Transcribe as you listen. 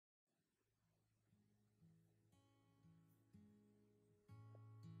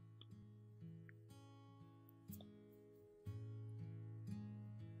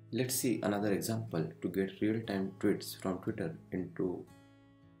Let's see another example to get real-time tweets from Twitter into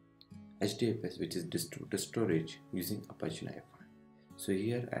HDFS, which is distributed storage using Apache NiFi. So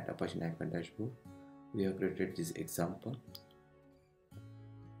here at Apache NiFi dashboard, we have created this example.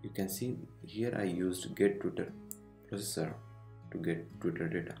 You can see here I used get Twitter processor to get Twitter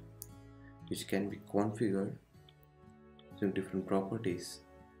data, which can be configured using different properties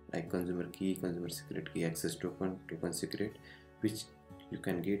like consumer key, consumer secret key, access token, token secret, which you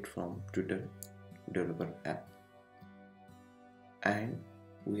can get from Twitter developer app. And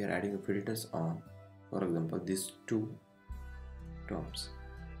we are adding filters on, for example, these two terms.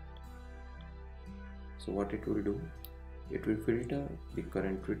 So what it will do, it will filter the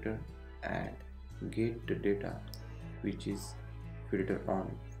current Twitter and get the data which is filtered on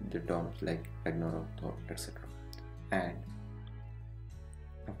the terms like Ragnarok, Thor, etc. And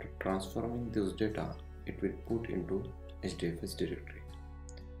after transforming those data, it will put into HDFS directory,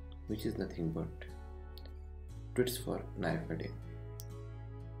 which is nothing but tweets for NiFi day.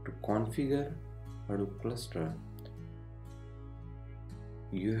 To configure Hadoop cluster,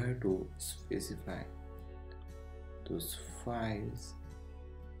 you have to specify those files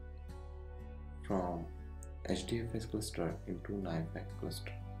from HDFS cluster into NiFi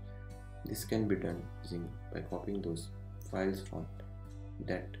cluster. This can be done by copying those files from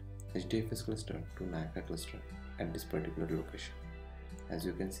that HDFS cluster to NiFi cluster at this particular location. As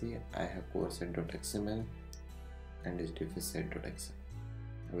you can see, I have coreset.xml and HDFS set.xml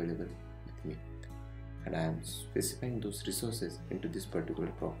available with me, and I am specifying those resources into this particular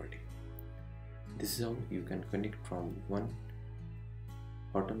property. This is how you can connect from one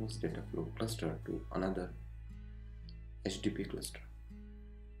autonomous data flow cluster to another HDP cluster.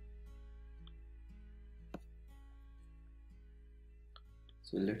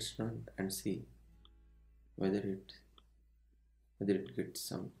 So let's run and see whether it gets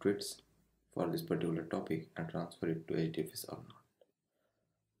some tweets for this particular topic and transfer it to HDFS or not.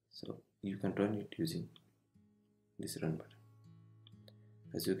 So you can run it using this run button.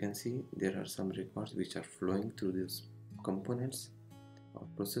 As you can see, there are some records which are flowing through these components or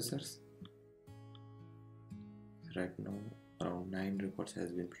processors. Right now around 9 records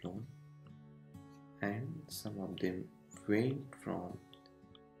has been flown, and some of them went from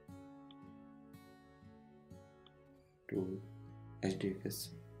to HDFS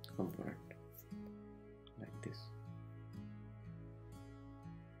component like this.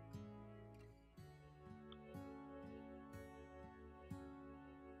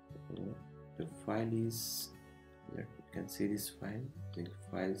 So the file is, you can see this file in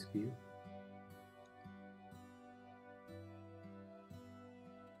files view.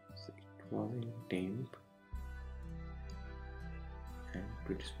 So it was in temp and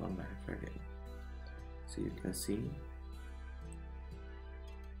tweets for NiFi day. So you can see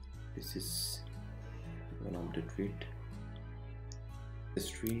this is one of the tweet.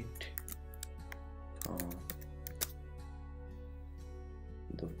 This tweet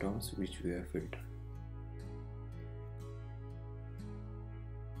the terms which we have filtered.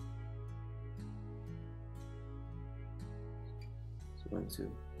 So once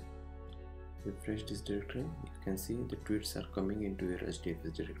you refresh this directory, you can see the tweets are coming into your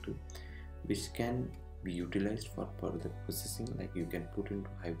HDFS directory, which can be utilized for further processing. Like you can put into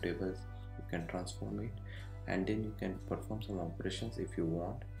Hive tables, you can transform it, and then you can perform some operations if you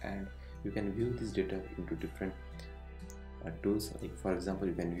want, and you can view this data into different tools. Like for example,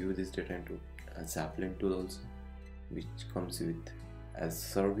 you can view this data into a Zaplin tool also, which comes with as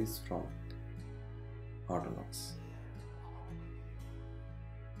service from Autonox.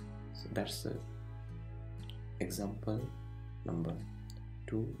 So that's the example number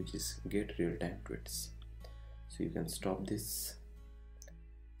 2, which is get real-time tweets. So you can stop this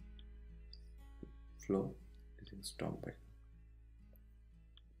flow using stop button.